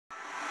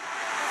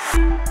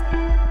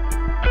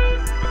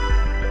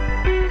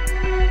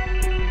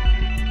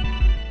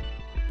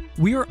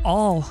We are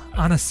all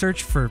on a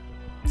search for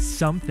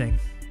something,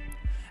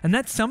 and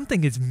that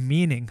something is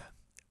meaning.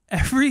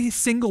 Every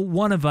single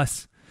one of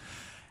us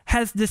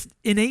has this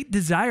innate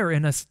desire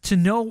in us to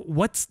know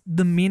what's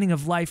the meaning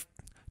of life,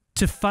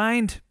 to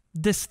find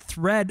this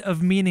thread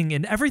of meaning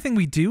in everything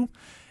we do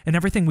and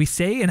everything we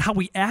say and how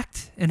we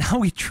act and how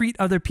we treat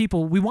other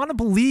people. We want to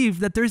believe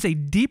that there's a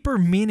deeper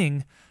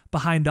meaning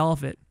behind all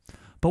of it.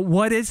 But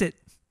what is it?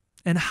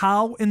 And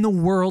how in the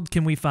world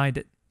can we find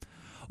it?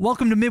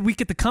 Welcome to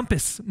Midweek at the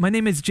Compass. My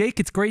name is Jake.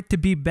 It's great to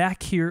be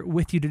back here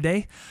with you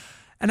today.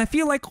 And I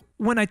feel like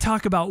when I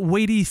talk about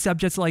weighty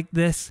subjects like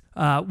this,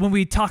 when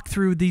we talk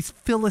through these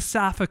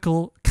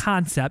philosophical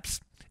concepts,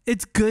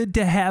 it's good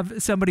to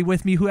have somebody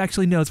with me who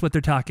actually knows what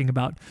they're talking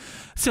about.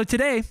 So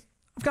today,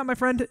 I've got my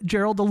friend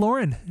Gerald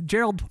Aloran.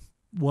 Gerald,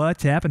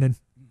 what's happening?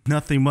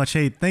 Nothing much.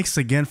 Hey, thanks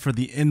again for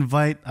the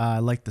invite. I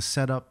like the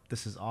setup.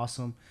 This is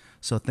awesome.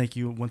 So thank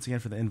you once again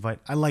for the invite.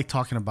 I like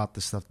talking about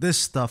this stuff. This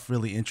stuff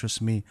really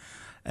interests me.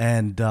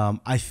 And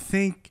I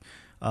think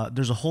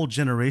there's a whole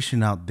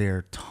generation out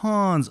there,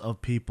 tons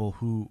of people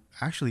who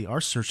actually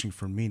are searching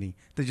for meaning.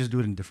 They just do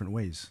it in different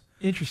ways.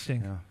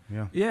 Interesting.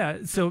 Yeah.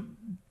 So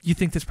you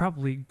think this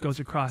probably goes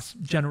across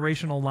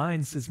generational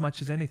lines as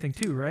much as anything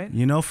too, right?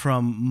 You know,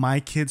 from my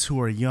kids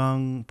who are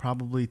young,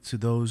 probably to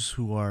those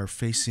who are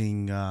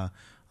facing the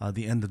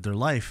end of their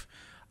life,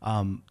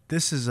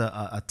 this is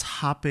a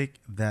topic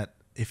that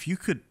if you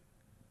could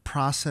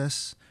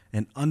process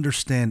and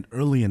understand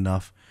early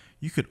enough,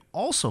 you could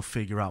also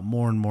figure out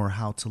more and more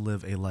how to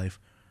live a life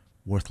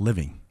worth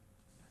living.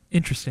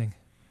 Interesting.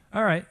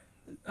 All right.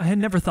 I had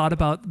never thought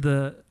about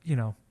the,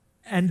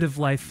 end of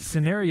life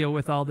scenario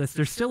with all this.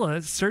 There's still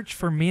a search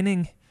for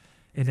meaning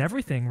in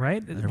everything,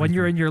 right? When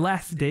you're in your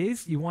last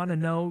days, you want to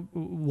know,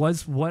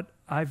 was what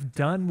I've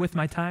done with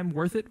my time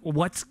worth it?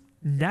 What's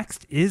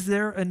next? Is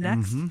there a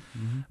next?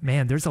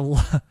 Man, there's a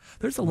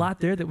lot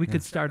there that we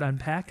could start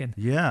unpacking.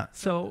 Yeah.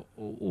 So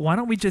why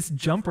don't we just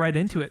jump right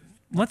into it?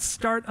 Let's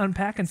start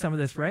unpacking some of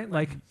this, right?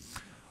 Like,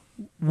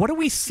 what do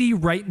we see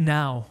right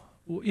now?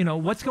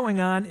 What's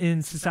going on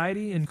in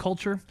society and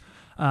culture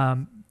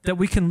that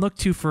we can look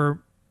to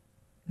for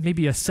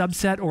maybe a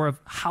subset or of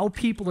how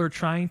people are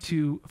trying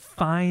to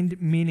find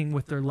meaning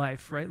with their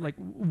life, right? Like,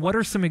 what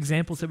are some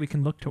examples that we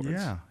can look towards?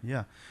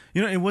 Yeah.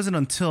 It wasn't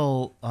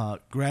until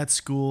grad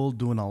school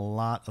doing a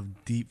lot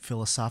of deep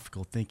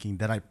philosophical thinking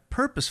that I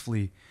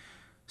purposefully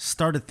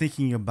started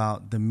thinking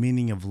about the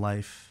meaning of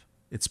life,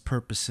 its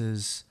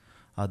purposes,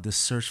 the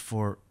search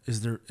for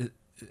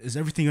is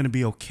everything going to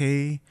be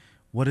okay?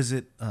 What is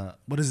it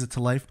to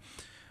life?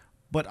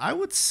 But I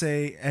would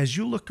say, as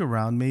you look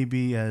around,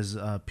 maybe as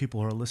people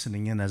who are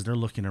listening in, as they're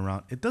looking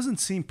around, it doesn't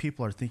seem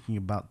people are thinking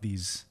about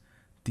these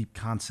deep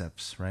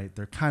concepts, right?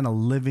 They're kind of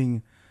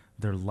living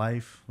their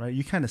life, right?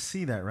 You kind of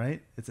see that,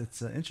 right?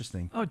 It's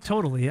interesting. Oh,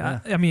 totally. Yeah.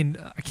 I mean,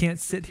 I can't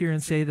sit here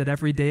and say that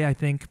every day I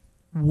think,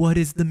 what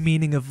is the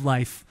meaning of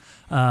life?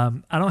 I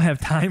don't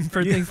have time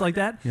for things like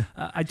that. Yeah.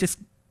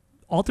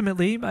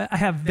 Ultimately, I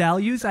have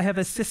values. I have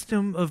a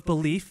system of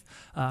belief.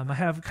 I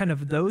have kind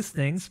of those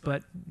things,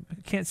 but I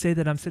can't say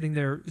that I'm sitting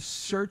there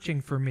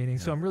searching for meaning.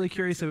 So I'm really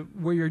curious of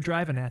where you're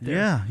driving at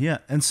there. Yeah.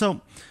 And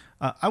so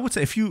I would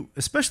say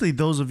especially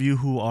those of you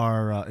who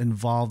are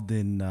involved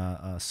in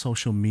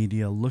social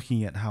media,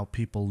 looking at how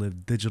people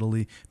live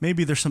digitally,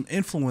 maybe there's some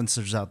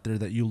influencers out there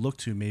that you look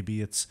to.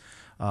 Maybe it's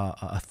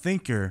a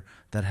thinker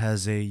that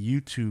has a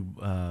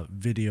YouTube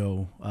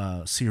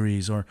video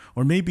series, or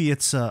maybe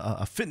it's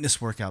a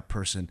fitness workout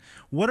person.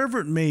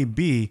 Whatever it may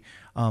be,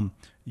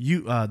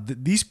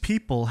 these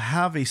people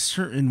have a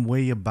certain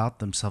way about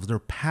themselves. They're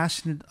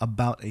passionate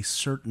about a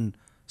certain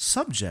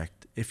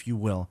subject, if you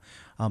will.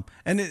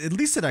 And it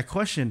leads to that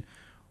question,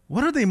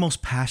 what are they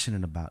most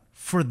passionate about?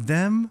 For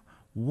them,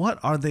 what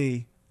are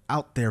they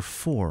out there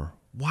for?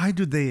 Why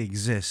do they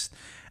exist?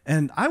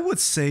 And I would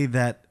say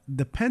that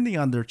depending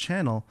on their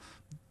channel,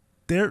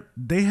 they're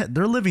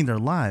living their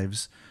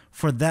lives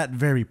for that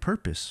very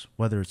purpose,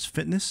 whether it's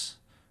fitness,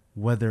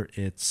 whether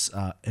it's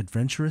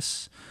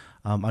adventurous.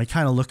 I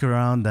kind of look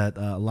around at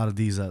a lot of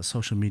these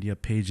social media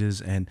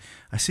pages, and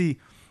I see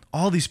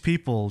all these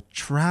people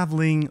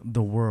traveling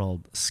the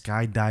world,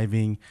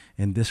 skydiving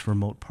in this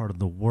remote part of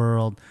the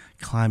world,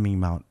 climbing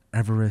Mount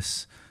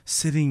Everest,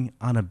 sitting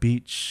on a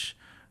beach,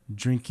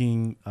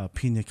 drinking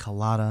pina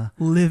colada,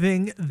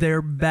 living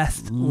their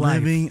best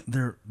life.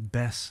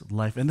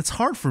 And it's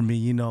hard for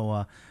me,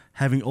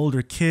 having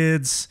older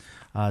kids,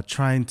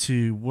 trying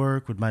to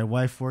work with my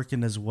wife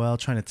working as well,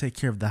 trying to take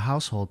care of the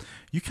household.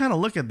 You kind of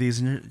look at these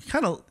and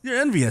you're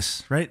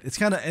envious, right? It's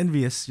kind of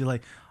envious. You're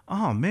like,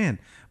 oh man.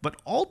 But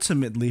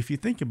ultimately, if you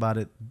think about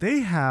it,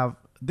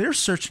 they're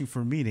searching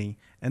for meaning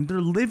and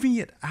they're living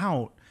it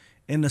out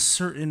in a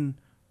certain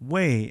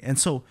way. And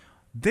so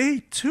they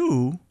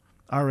too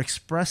are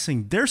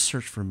expressing their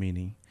search for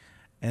meaning,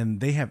 and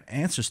they have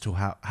answers to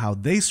how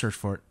they search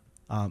for it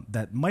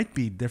that might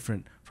be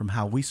different from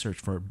how we search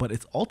for it, but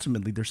it's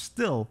ultimately they're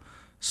still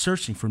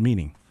searching for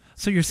meaning.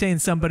 So you're saying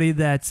somebody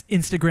that's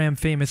Instagram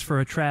famous for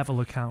a travel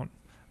account,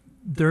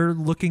 they're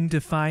looking to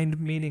find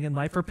meaning in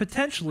life, or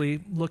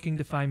potentially looking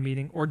to find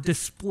meaning, or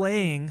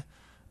displaying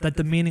that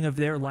the meaning of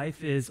their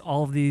life is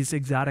all of these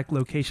exotic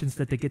locations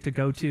that they get to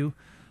go to.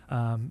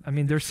 I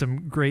mean, there's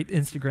some great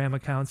Instagram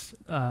accounts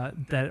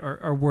that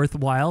are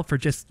worthwhile for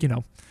just,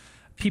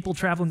 people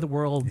traveling the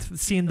world,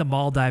 seeing the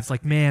Maldives.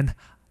 Like, man,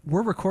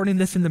 we're recording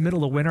this in the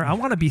middle of winter. I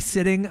want to be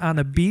sitting on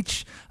a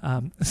beach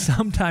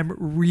sometime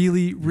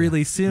really,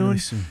 really soon. Really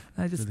soon.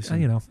 I just,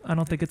 Really soon. I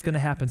don't think it's going to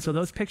happen. So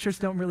those pictures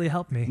don't really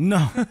help me.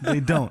 No,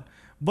 they don't.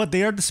 But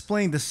they are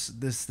displaying this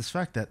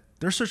fact that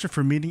they're searching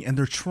for meaning, and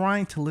they're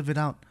trying to live it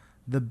out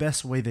the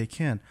best way they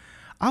can.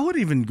 I would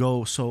even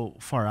go so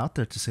far out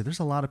there to say there's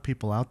a lot of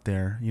people out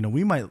there,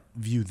 we might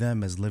view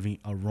them as living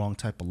a wrong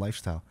type of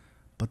lifestyle,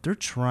 but they're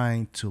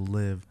trying to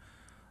live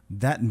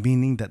that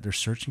meaning that they're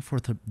searching for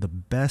the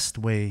best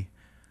way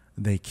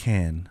they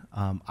can.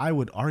 I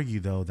would argue,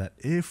 though, that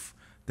if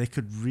they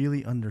could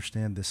really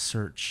understand this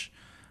search,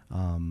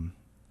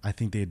 I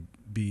think they'd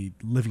be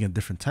living a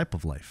different type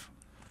of life.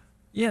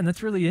 Yeah, and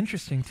that's really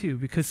interesting, too,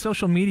 because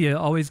social media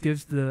always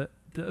gives the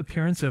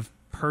appearance of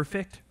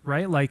perfect,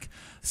 right? Like,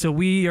 so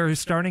we are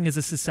starting as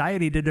a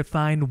society to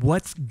define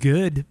what's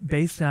good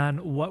based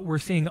on what we're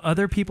seeing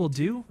other people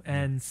do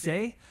and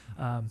say.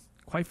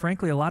 Quite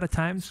frankly, a lot of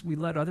times we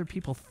let other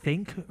people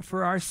think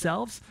for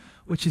ourselves,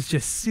 which is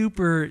just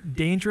super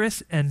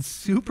dangerous and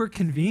super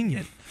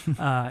convenient.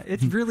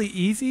 It's really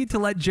easy to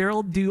let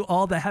Gerald do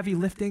all the heavy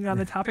lifting on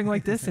a topic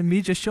like this, and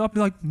me just show up and be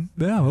like,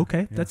 yeah,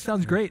 okay, that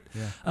sounds great.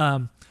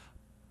 Yeah.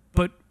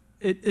 But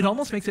it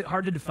almost makes it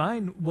hard to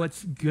define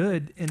what's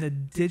good in a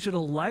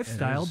digital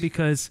lifestyle,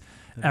 because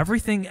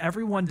everything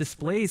everyone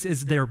displays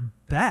is their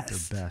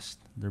best.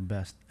 Their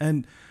best.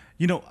 And,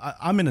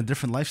 I'm in a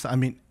different lifestyle. I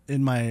mean,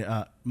 in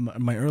my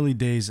my early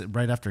days,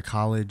 right after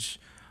college,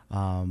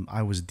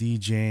 I was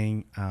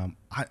DJing.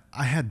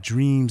 I had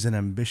dreams and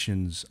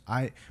ambitions.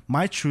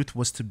 My truth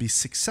was to be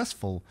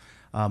successful.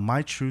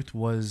 My truth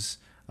was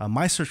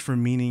my search for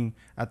meaning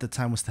at the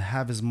time was to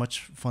have as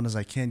much fun as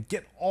I can,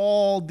 get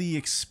all the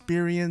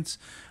experience.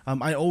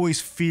 I always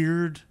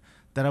feared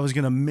that I was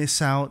going to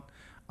miss out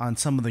on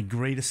some of the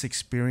greatest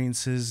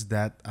experiences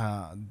that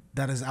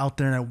is out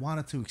there, and I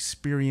wanted to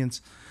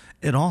experience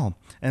it all.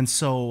 And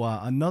so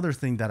another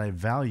thing that I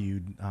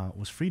valued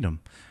was freedom.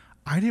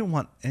 I didn't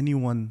want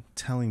anyone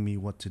telling me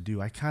what to do.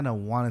 I kind of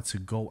wanted to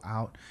go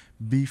out,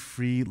 be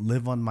free,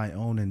 live on my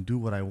own, and do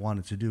what I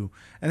wanted to do.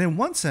 And in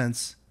one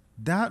sense,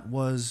 that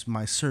was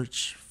my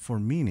search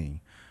for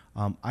meaning.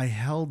 I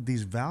held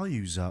these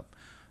values up,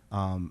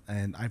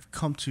 and I've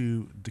come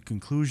to the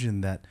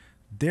conclusion that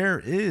there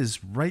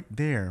is right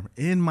there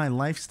in my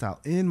lifestyle,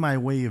 in my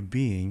way of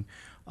being,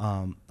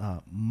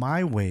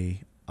 my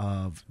way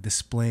of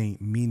displaying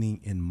meaning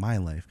in my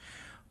life.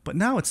 But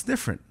now it's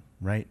different,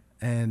 right?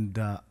 And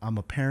I'm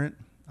a parent,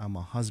 I'm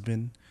a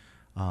husband,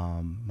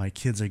 my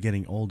kids are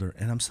getting older,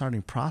 and I'm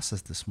starting to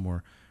process this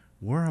more.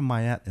 Where am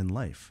I at in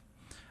life?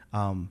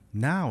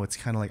 Now it's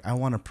kind of like I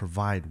want to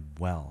provide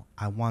well.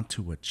 I want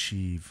to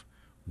achieve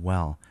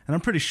well. And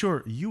I'm pretty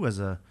sure you as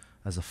a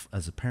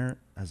parent,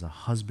 as a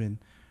husband,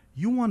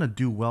 you want to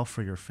do well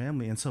for your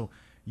family. And so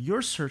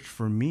your search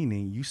for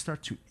meaning, you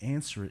start to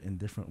answer it in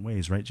different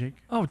ways, right, Jake?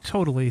 Oh,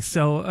 totally.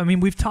 So, I mean,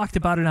 we've talked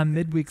about it on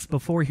midweeks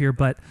before here,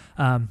 but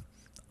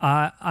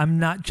I'm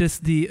not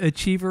just the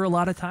achiever a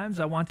lot of times.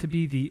 I want to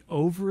be the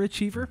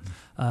overachiever.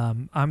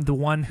 I'm the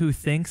one who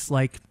thinks,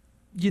 like,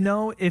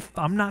 if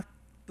I'm not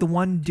the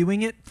one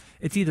doing it,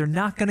 it's either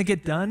not going to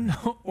get done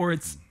or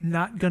it's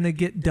not going to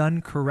get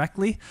done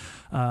correctly.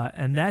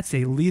 And that's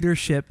a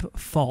leadership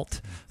fault.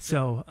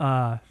 So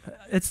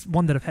it's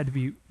one that I've had to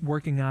be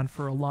working on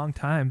for a long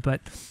time.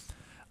 But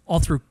all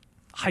through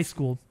high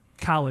school,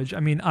 college, I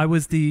mean, I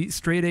was the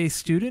straight A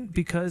student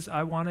because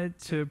I wanted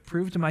to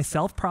prove to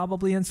myself,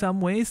 probably in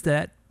some ways,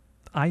 that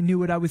I knew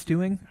what I was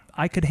doing.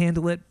 I could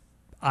handle it.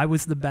 I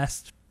was the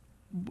best.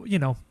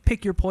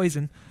 Pick your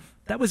poison.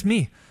 That was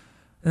me.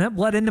 And that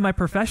bled into my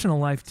professional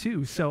life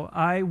too. So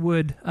I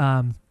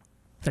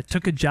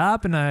took a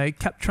job and I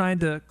kept trying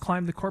to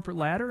climb the corporate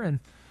ladder and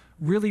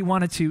really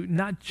wanted to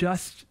not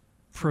just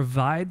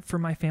provide for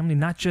my family,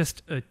 not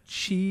just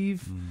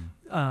achieve.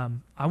 I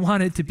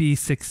wanted to be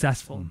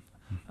successful.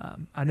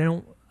 I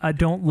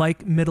don't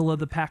like middle of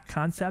the pack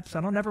concepts. I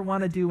don't ever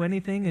want to do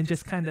anything and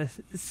just kind of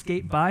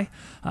skate by.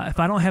 If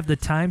I don't have the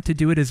time to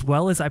do it as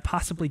well as I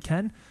possibly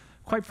can,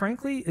 quite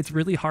frankly, it's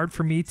really hard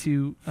for me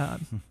to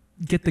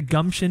get the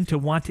gumption to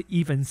want to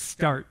even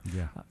start,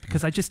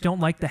 because I just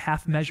don't like the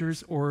half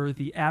measures or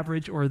the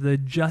average or the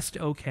just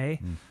okay.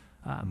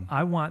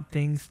 I want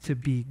things to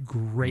be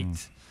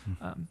great.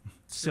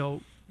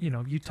 So,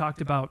 you talked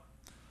about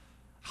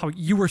how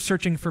you were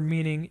searching for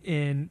meaning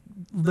in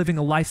living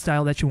a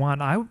lifestyle that you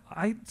want.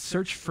 I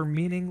searched for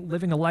meaning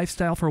living a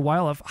lifestyle for a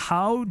while of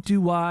how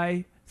do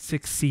I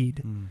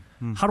succeed?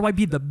 How do I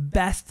be the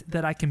best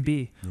that I can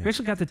be? We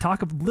actually got to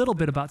talk a little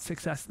bit about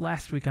success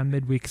last week on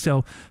Midweek,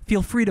 so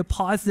feel free to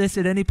pause this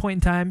at any point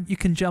in time. You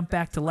can jump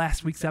back to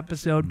last week's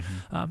episode,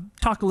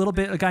 talk a little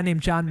bit. A guy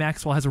named John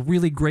Maxwell has a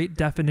really great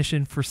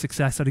definition for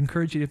success. I'd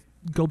encourage you to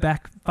go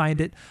back,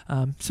 find it.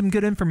 Some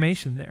good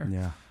information there.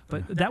 Yeah.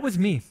 But that was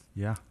me.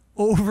 Yeah.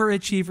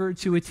 Overachiever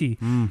to a T.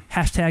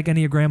 Hashtag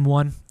Enneagram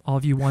 1. All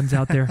of you ones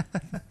out there.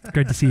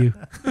 Great to see you.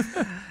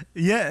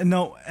 Yeah,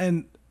 no,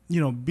 and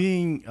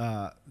being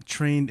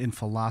trained in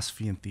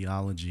philosophy and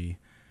theology,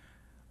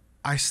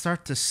 I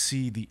start to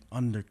see the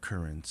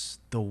undercurrents,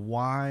 the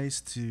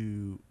whys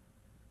to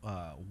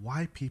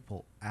why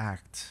people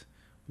act.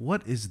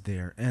 What is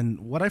there? And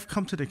what I've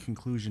come to the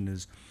conclusion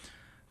is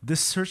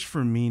this search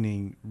for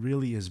meaning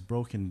really is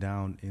broken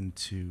down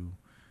into,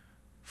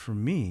 for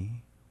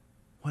me,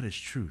 what is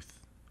truth?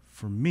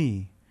 For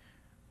me,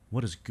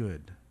 what is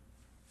good?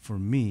 For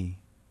me,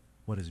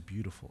 what is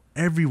beautiful?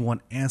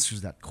 Everyone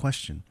answers that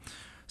question.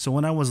 So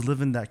when I was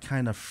living that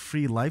kind of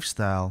free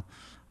lifestyle,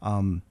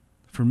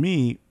 for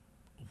me,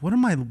 what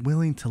am I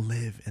willing to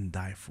live and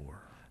die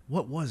for?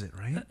 What was it,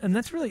 right? And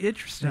that's really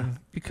interesting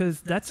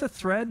because that's a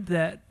thread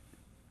that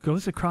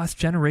goes across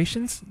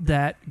generations,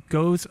 that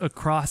goes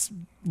across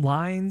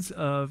lines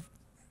of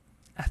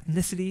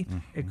ethnicity.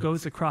 It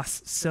goes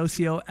across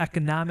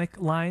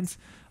socioeconomic lines.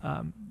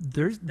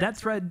 There's that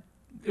thread.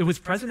 It was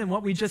present in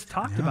what we just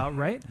talked about,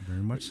 right?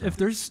 Very much so. If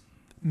there's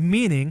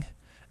meaning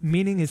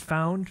is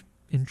found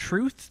in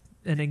truth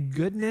and in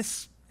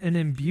goodness and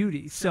in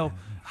beauty. So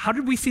how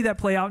did we see that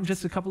play out in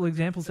just a couple of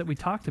examples that we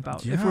talked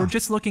about? If we're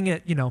just looking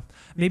at,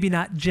 maybe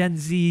not Gen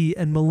Z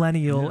and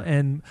millennial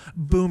and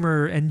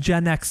boomer and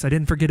Gen X. I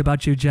didn't forget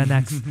about you, Gen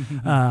X.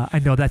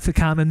 I know that's a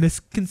common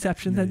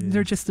misconception that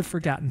they're just the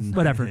forgotten,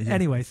 whatever.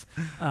 Anyways.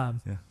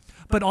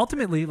 But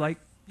ultimately,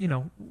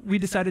 we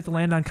decided to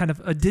land on kind of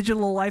a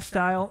digital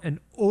lifestyle, an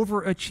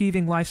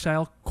overachieving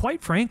lifestyle.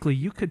 Quite frankly,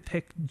 you could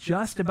pick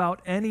just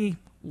about any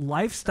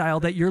lifestyle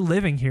that you're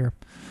living here.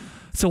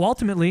 So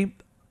ultimately,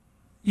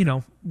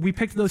 we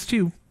picked those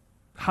two.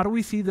 How do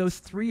we see those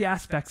three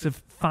aspects of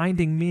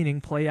finding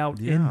meaning play out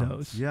in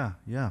those?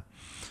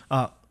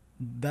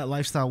 That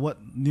lifestyle,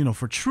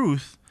 for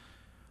truth,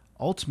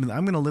 ultimately,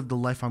 I'm going to live the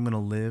life I'm going to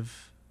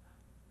live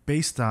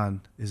based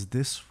on, is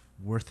this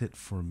worth it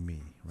for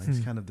me? Right? It's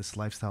kind of this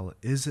lifestyle.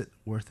 Is it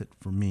worth it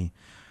for me?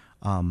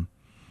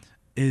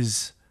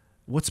 Is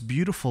what's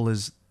beautiful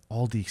is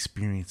all the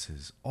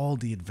experiences, all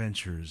the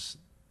adventures.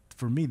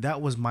 For me,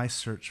 that was my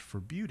search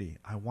for beauty.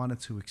 I wanted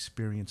to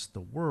experience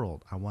the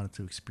world. I wanted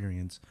to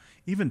experience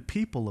even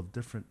people of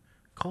different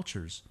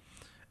cultures.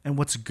 And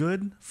what's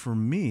good for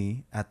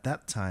me at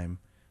that time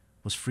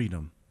was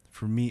freedom.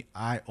 For me,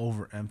 I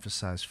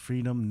overemphasized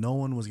freedom. No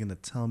one was going to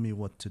tell me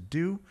what to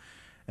do.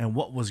 And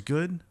what was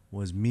good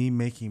was me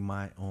making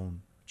my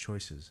own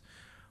choices.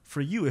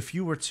 For you, if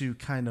you were to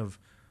kind of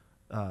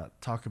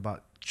talk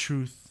about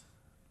truth,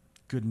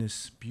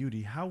 goodness,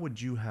 beauty, how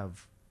would you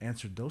have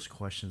answered those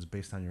questions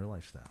based on your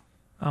lifestyle?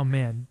 Oh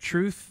man,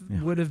 truth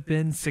would have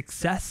been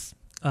success,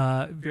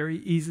 very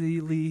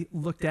easily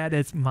looked at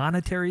as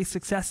monetary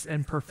success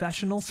and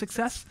professional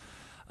success.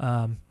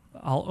 I'll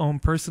own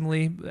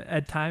personally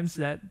at times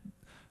that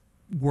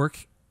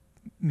work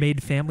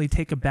made family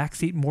take a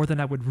backseat more than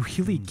I would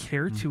really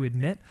care to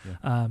admit.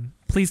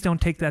 Please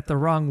don't take that the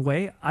wrong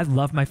way. I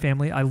love my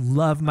family. I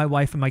love my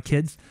wife and my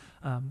kids.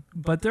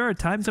 But there are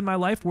times in my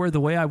life where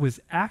the way I was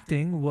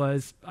acting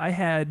was I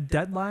had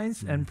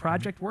deadlines and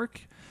project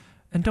work.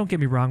 And don't get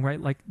me wrong, right?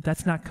 Like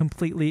that's not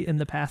completely in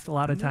the past a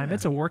lot of time.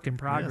 It's a work in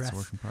progress. It's a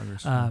work in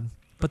progress.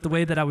 But the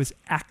way that I was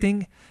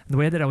acting, and the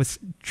way that I was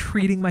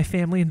treating my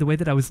family, and the way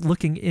that I was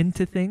looking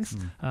into things,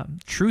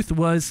 truth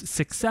was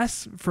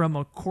success from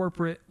a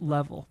corporate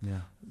level.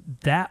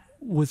 That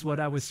was what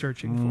I was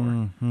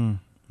searching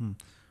for.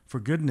 For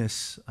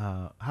goodness,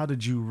 how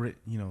did you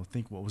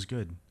think what was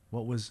good?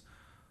 What was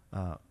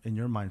in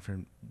your mind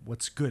frame?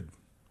 What's good?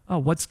 Oh,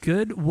 what's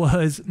good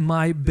was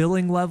my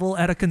billing level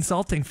at a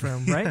consulting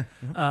firm, right?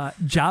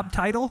 Job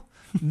title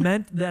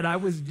meant that I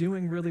was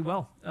doing really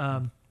well.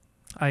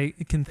 I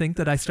can think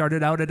that I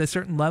started out at a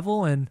certain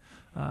level, and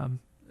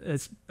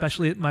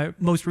especially at my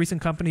most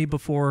recent company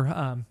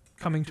before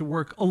coming to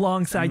work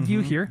alongside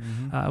you here,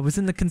 I was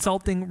in the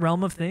consulting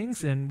realm of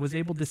things and was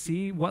able to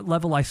see what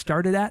level I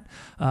started at,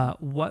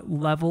 what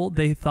level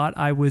they thought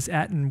I was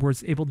at and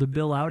was able to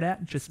bill out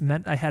at. Just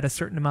meant I had a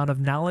certain amount of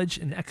knowledge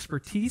and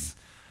expertise,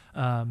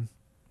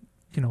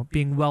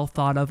 being well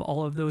thought of,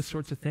 all of those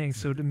sorts of things.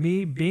 So to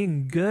me,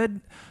 being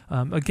good,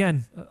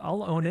 again,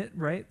 I'll own it,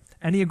 right?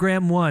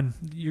 Enneagram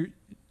 1,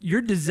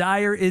 your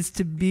desire is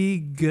to be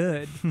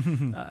good.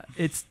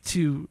 It's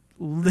to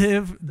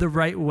live the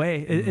right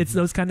way. It's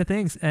those kind of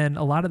things. And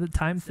a lot of the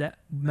times that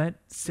meant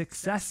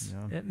success.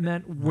 It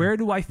meant where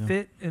do I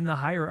fit in the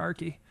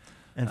hierarchy?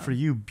 And for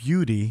you,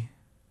 beauty,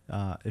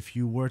 if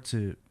you were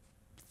to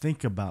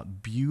think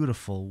about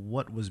beautiful,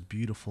 what was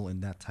beautiful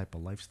in that type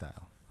of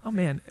lifestyle? Oh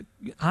man,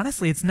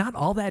 honestly, it's not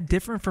all that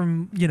different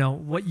from,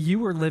 what you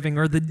were living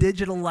or the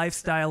digital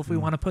lifestyle, if we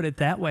want to put it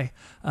that way.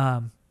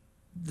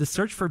 the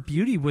search for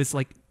beauty was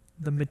like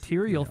the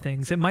material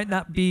things. It might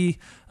not be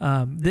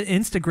the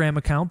Instagram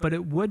account, but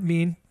it would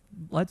mean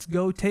let's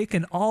go take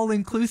an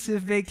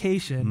all-inclusive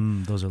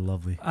vacation. Those are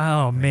lovely.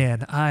 Oh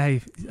man,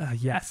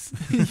 yes,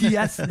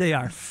 yes they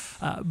are.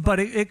 But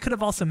it could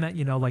have also meant,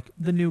 like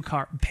the new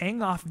car,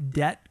 paying off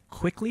debt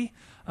quickly.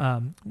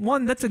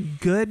 One, that's a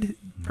good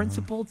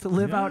principle to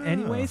live out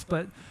anyways,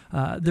 but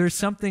there's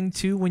something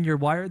too when you're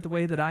wired the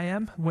way that I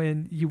am,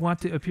 when you want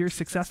to appear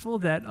successful,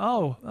 that,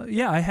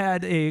 I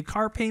had a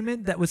car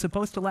payment that was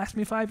supposed to last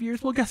me 5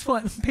 years. Well, guess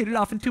what? Paid it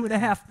off in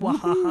 2.5.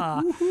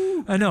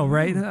 Wahaha. I know,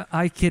 right?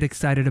 I get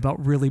excited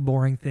about really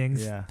boring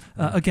things. Yeah.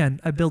 Again,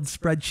 I build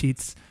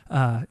spreadsheets.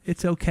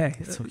 It's okay.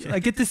 I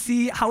get to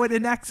see how it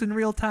enacts in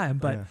real time,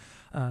 but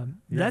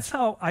that's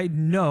how I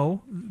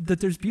know that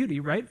there's beauty,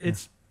 right?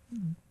 It's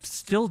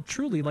still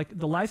truly like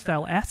the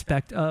lifestyle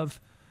aspect of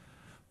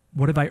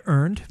what have I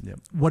earned? Yep.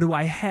 What do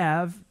I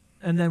have?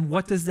 And then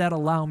what does that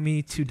allow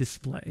me to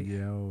display?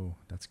 Yo,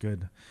 that's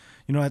good.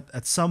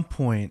 At some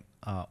point,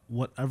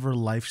 whatever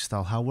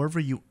lifestyle, however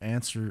you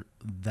answer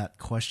that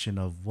question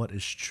of what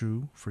is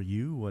true for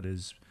you, what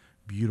is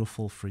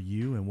beautiful for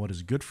you, and what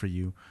is good for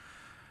you,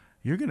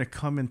 you're going to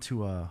come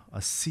into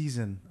a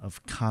season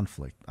of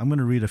conflict. I'm going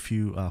to read a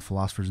few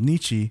philosophers.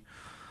 Nietzsche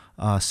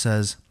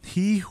says,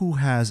 "He who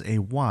has a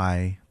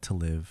why to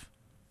live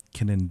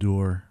can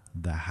endure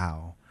the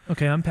how."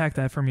 Okay, unpack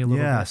that for me a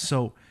little bit. Yeah,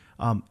 so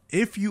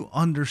if you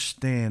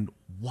understand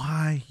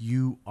why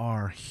you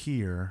are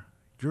here,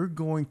 you're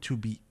going to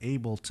be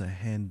able to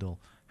handle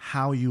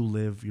how you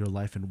live your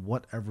life and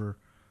whatever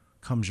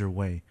comes your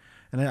way.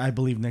 And I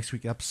believe next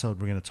week's episode,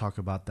 we're going to talk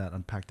about that,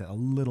 unpack that a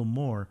little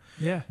more.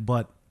 Yeah.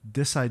 But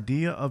this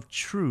idea of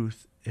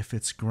truth, if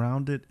it's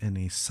grounded in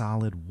a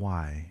solid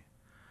why,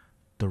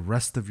 the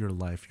rest of your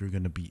life, you're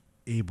going to be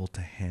able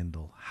to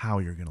handle how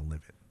you're going to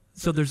live it.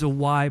 So there's a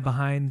why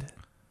behind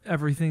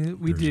everything that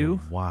we do.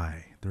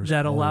 Why? There's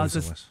that allows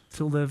us us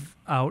to live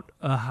out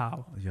a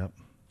how. Yep.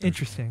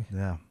 Interesting.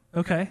 Yeah.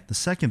 Okay. The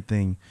second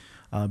thing,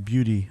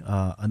 beauty,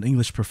 an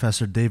English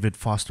professor, David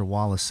Foster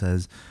Wallace,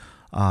 says,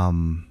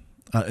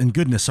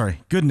 goodness,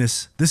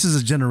 this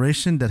is a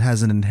generation that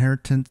has an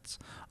inheritance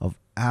of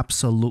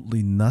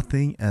absolutely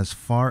nothing as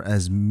far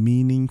as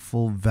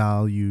meaningful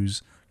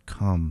values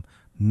come.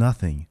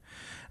 Nothing.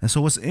 And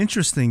so what's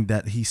interesting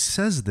that he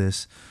says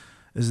this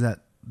is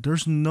that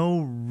there's no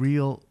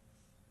real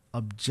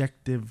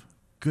objective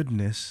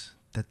goodness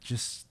that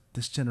just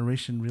this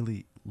generation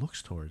really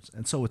looks towards.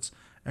 And so it's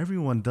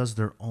everyone does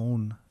their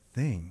own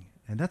thing.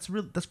 And that's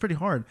pretty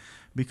hard,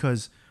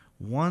 because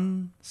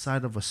one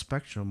side of a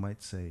spectrum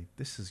might say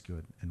this is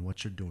good and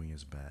what you're doing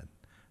is bad.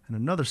 And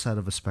another side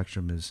of a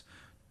spectrum is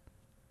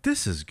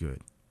this is good,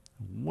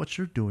 what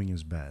you're doing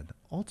is bad.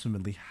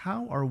 Ultimately,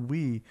 how are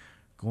we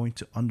going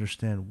to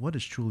understand what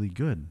is truly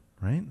good,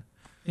 right?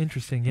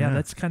 Interesting. Yeah,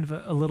 that's kind of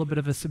a little bit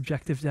of a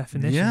subjective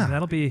definition.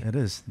 Yeah, It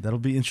is. That'll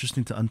be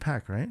interesting to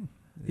unpack, right?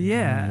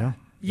 Yeah.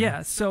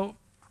 Yeah. So,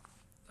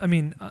 I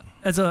mean,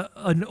 as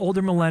an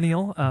older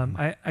millennial,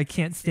 I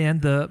can't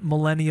stand the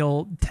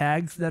millennial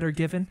tags that are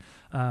given.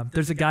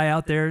 There's a guy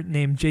out there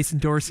named Jason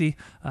Dorsey,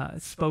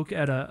 spoke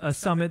at a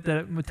summit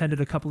that I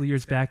attended a couple of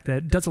years back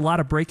that does a lot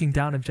of breaking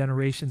down of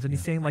generations. And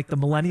he's saying like the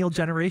millennial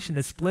generation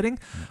is splitting,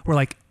 where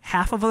like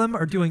half of them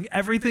are doing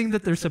everything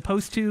that they're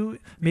supposed to,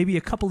 maybe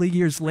a couple of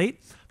years late,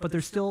 but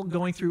they're still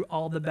going through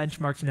all the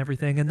benchmarks and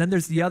everything. And then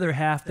there's the other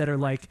half that are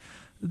like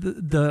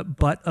the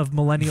butt of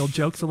millennial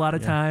jokes a lot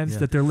of times,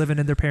 that they're living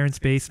in their parents'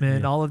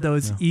 basement, all of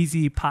those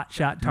easy pot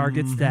shot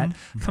targets that,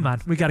 come on,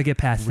 we got to get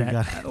past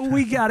that.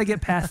 We got to get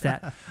past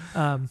that.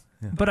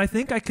 But I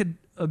think I could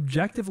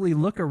objectively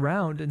look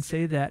around and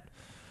say that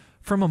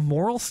from a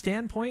moral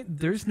standpoint,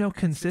 there's no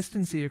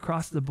consistency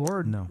across the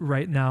board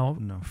right now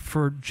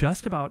for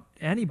just about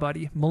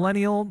anybody.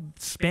 Millennial,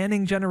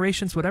 spanning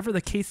generations, whatever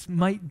the case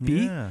might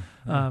be,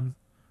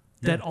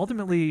 that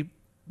ultimately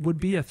would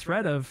be a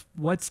thread of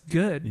what's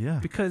good. Yeah.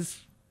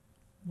 Because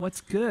what's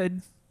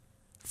good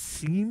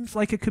seems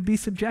like it could be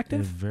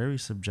subjective. It's very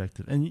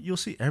subjective. And you'll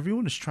see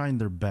everyone is trying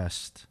their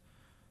best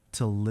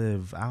to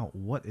live out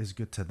what is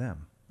good to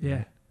them. Yeah.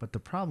 Right? But the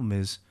problem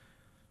is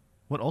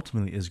what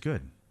ultimately is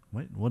good.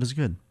 Right? What is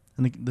good?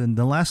 And then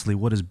lastly,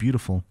 what is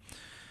beautiful?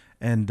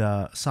 And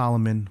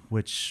Solomon,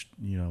 which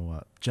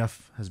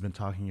Jeff has been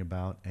talking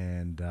about,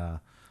 and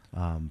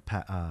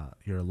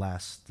your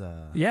last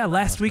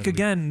last week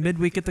again,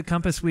 midweek at the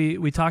Compass,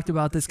 we talked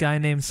about this guy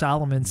named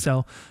Solomon.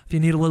 So if you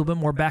need a little bit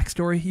more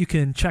backstory, you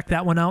can check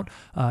that one out.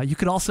 You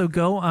could also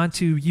go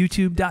onto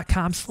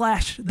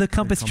youtube.com/The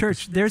Compass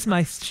Church. There's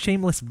my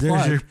shameless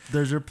plug.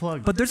 There's your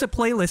plug. But there's a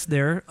playlist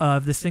there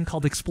of this thing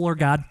called Explore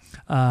God.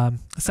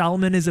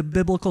 Solomon is a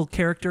biblical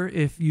character.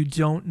 If you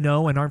don't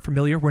know and aren't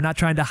familiar, we're not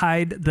trying to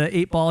hide the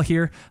 8-ball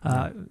here,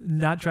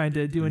 not trying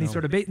to do any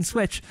sort of bait and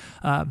switch.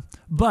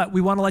 But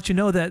we want to let you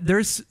know that that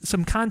there's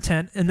some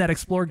content in that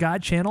Explore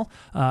God channel.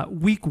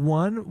 Week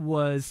 1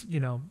 was,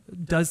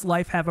 does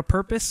life have a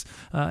purpose?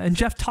 And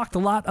Jeff talked a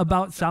lot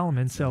about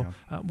Solomon. So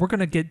we're going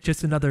to get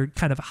just another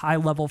kind of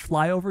high-level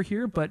flyover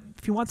here. But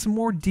if you want some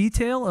more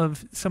detail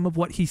of some of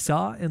what he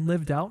saw and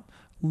lived out,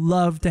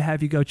 love to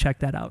have you go check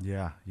that out.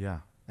 Yeah, yeah.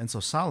 And so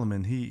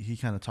Solomon, he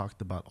kind of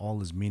talked about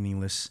all is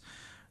meaningless.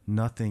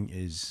 Nothing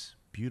is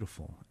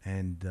beautiful.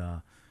 And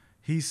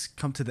he's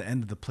come to the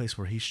end of the place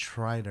where he's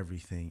tried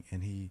everything,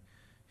 and he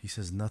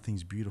says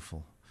nothing's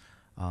beautiful.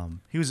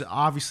 He was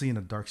obviously in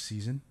a dark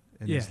season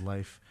in his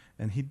life,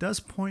 and he does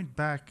point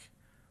back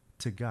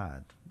to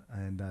God.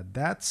 And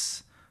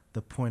that's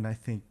the point I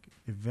think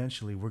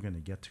eventually we're going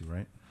to get to,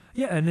 right?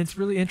 Yeah, and it's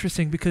really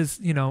interesting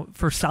because,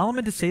 for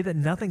Solomon to say that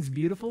nothing's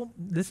beautiful,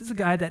 this is a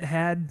guy that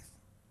had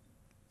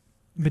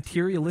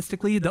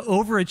materialistically, the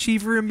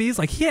overachiever in me is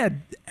like he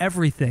had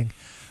everything.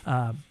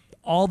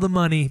 All the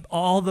money,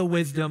 all the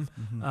wisdom,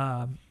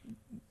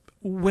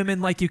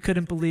 women like you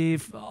couldn't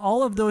believe,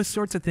 all of those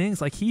sorts of things.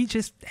 Like he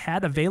just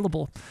had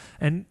available.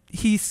 And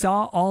he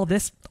saw all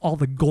this, all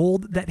the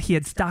gold that he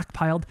had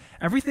stockpiled,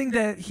 everything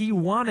that he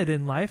wanted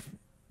in life.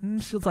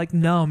 And she was like,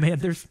 no, man,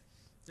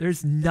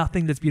 there's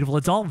nothing that's beautiful.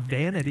 It's all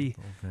vanity.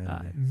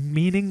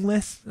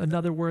 Meaningless,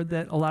 another word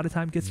that a lot of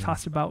time gets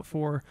tossed about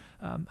for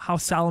how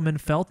Solomon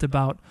felt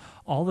about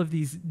all of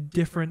these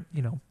different,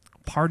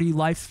 party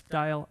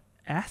lifestyle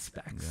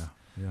aspects.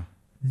 Yeah.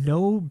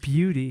 No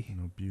beauty.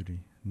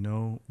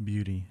 No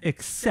beauty.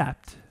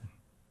 Except.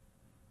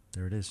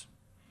 There it is.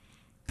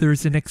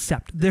 There's an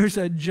except. There's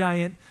a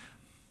giant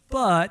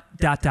but ...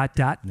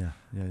 Yeah.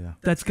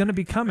 That's going to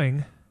be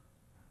coming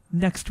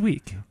next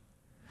week. Yeah.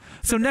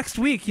 So next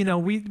week,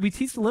 we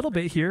teased a little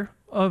bit here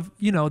of,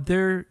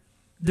 there's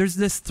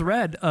this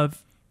thread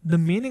of the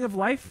meaning of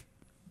life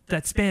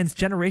that spans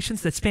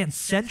generations, that spans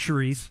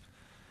centuries,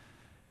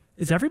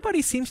 is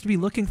everybody seems to be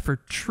looking for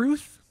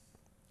truth,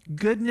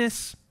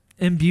 goodness,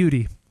 and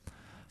beauty.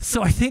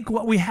 So I think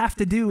what we have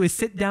to do is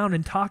sit down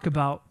and talk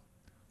about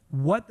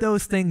what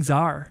those things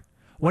are.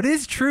 What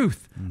is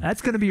truth?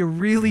 That's going to be a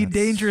really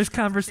dangerous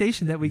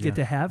conversation that we get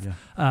to have.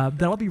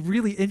 That'll be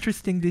really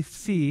interesting to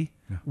see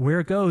where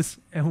it goes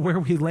and where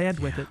we land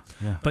with it.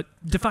 But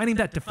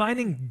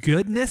defining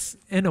goodness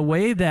in a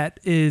way that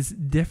is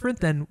different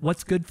than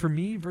what's good for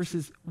me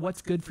versus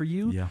what's good for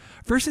you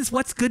versus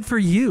what's good for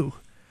you.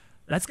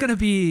 That's going to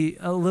be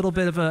a little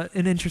bit of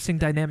an interesting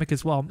dynamic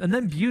as well. And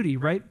then beauty,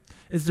 right?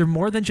 Is there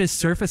more than just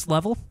surface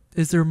level?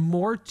 Is there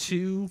more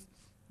to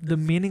the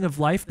meaning of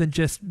life than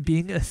just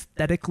being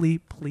aesthetically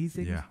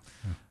pleasing?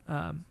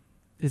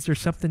 Is there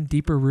something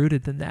deeper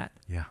rooted than that?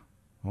 Yeah.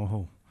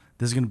 Oh,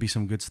 this is going to be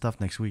some good stuff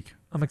next week.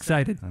 I'm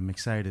excited. I'm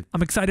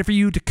excited for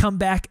you to come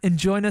back and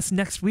join us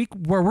next week,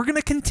 where we're going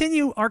to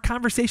continue our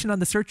conversation on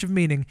the search of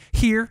meaning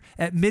here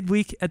at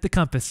Midweek at the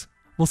Compass.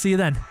 We'll see you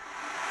then.